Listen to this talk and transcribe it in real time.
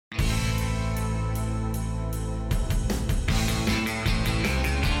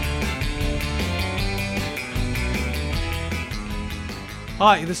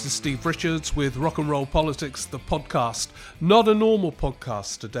Hi, this is Steve Richards with Rock and Roll Politics, the podcast. Not a normal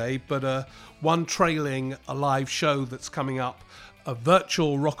podcast today, but one trailing a live show that's coming up, a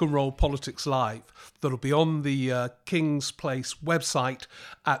virtual Rock and Roll Politics Live that'll be on the King's Place website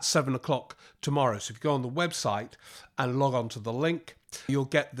at 7 o'clock tomorrow. So if you go on the website and log on to the link, you'll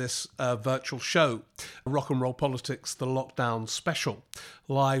get this virtual show, Rock and Roll Politics, the Lockdown Special,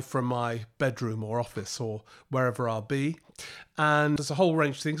 live from my bedroom or office or wherever I'll be. And there's a whole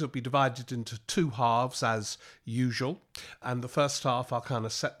range of things. It'll be divided into two halves as usual. And the first half, I'll kind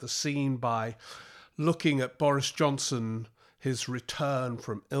of set the scene by looking at Boris Johnson, his return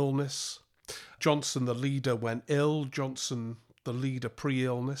from illness. Johnson, the leader, went ill. Johnson, the leader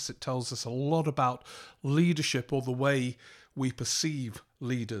pre-illness. It tells us a lot about leadership, or the way we perceive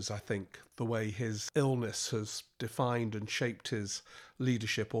leaders, I think, the way his illness has defined and shaped his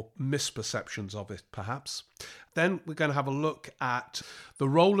leadership, or misperceptions of it, perhaps. Then we're going to have a look at the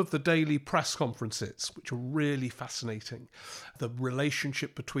role of the daily press conferences, which are really fascinating. The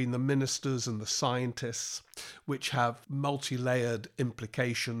relationship between the ministers and the scientists, which have multi-layered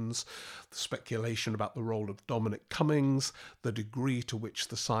implications. The speculation about the role of Dominic Cummings, the degree to which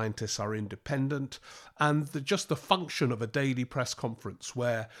the scientists are independent, and just the function of a daily press conference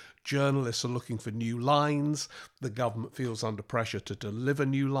where journalists are looking for new lines. The government feels under pressure to deliver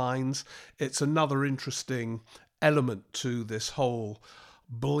new lines. It's another interesting element to this whole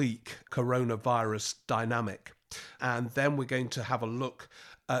bleak coronavirus dynamic. And then we're going to have a look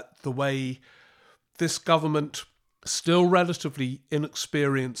at the way this government, still relatively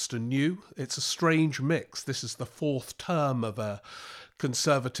inexperienced and new, it's a strange mix. This is the fourth term of a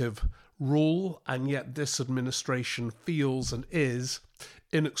Conservative rule, and yet this administration feels and is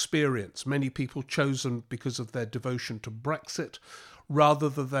inexperienced. Many people chosen because of their devotion to Brexit rather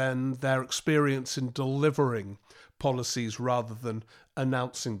than their experience in delivering policies rather than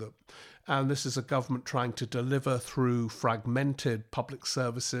announcing them. And this is a government trying to deliver through fragmented public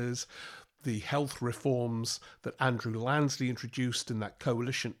services, the health reforms that Andrew Lansley introduced in that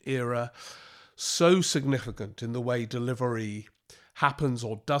coalition era, so significant in the way delivery happens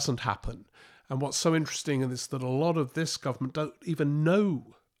or doesn't happen. And what's so interesting is that a lot of this government don't even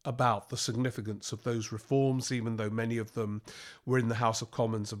know about the significance of those reforms, even though many of them were in the House of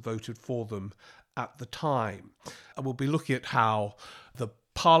Commons and voted for them at the time. And we'll be looking at how the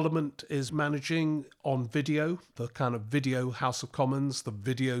Parliament is managing on video, the kind of video House of Commons, the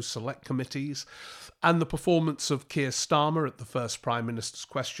video select committees, and the performance of Keir Starmer at the first Prime Minister's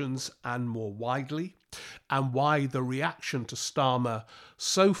questions and more widely, and why the reaction to Starmer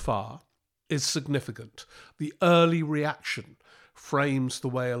so far is significant. The early reaction frames the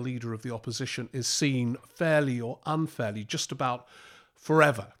way a leader of the opposition is seen, fairly or unfairly, just about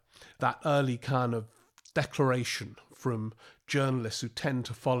forever. That early kind of declaration from journalists who tend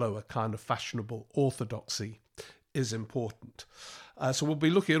to follow a kind of fashionable orthodoxy is important. So we'll be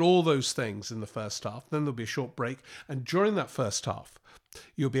looking at all those things in the first half. Then there'll be a short break. And during that first half,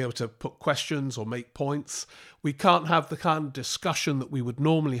 you'll be able to put questions or make points. We can't have the kind of discussion that we would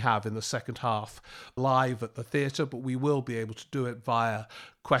normally have in the second half live at the theatre, but we will be able to do it via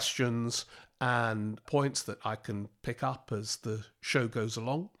questions and points that I can pick up as the show goes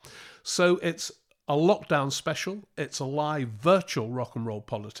along. So it's a lockdown special. It's a live virtual Rock and Roll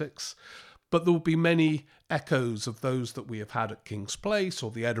Politics, but there will be many echoes of those that we have had at King's Place or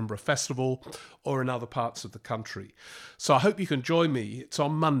the Edinburgh Festival or in other parts of the country. So I hope you can join me. It's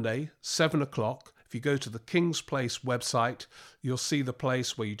on Monday, 7 o'clock. If you go to the King's Place website, you'll see the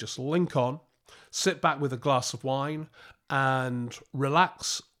place where you just link on, sit back with a glass of wine and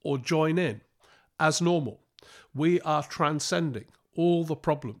relax or join in as normal. We are transcending all the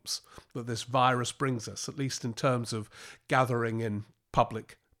problems that this virus brings us, at least in terms of gathering in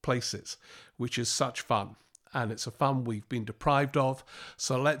public places, which is such fun. And it's a fun we've been deprived of.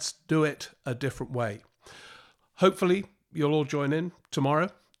 So let's do it a different way. Hopefully you'll all join in tomorrow.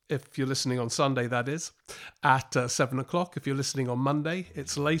 If you're listening on Sunday, that is, at 7 o'clock. If you're listening on Monday,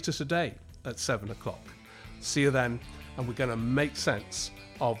 it's later today at 7 o'clock. See you then. And we're going to make sense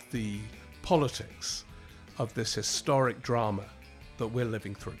of the politics of this historic drama that we're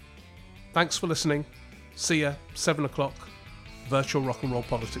living through. Thanks for listening. See ya, 7 o'clock, virtual Rock and Roll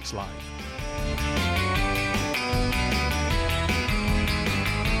Politics Live.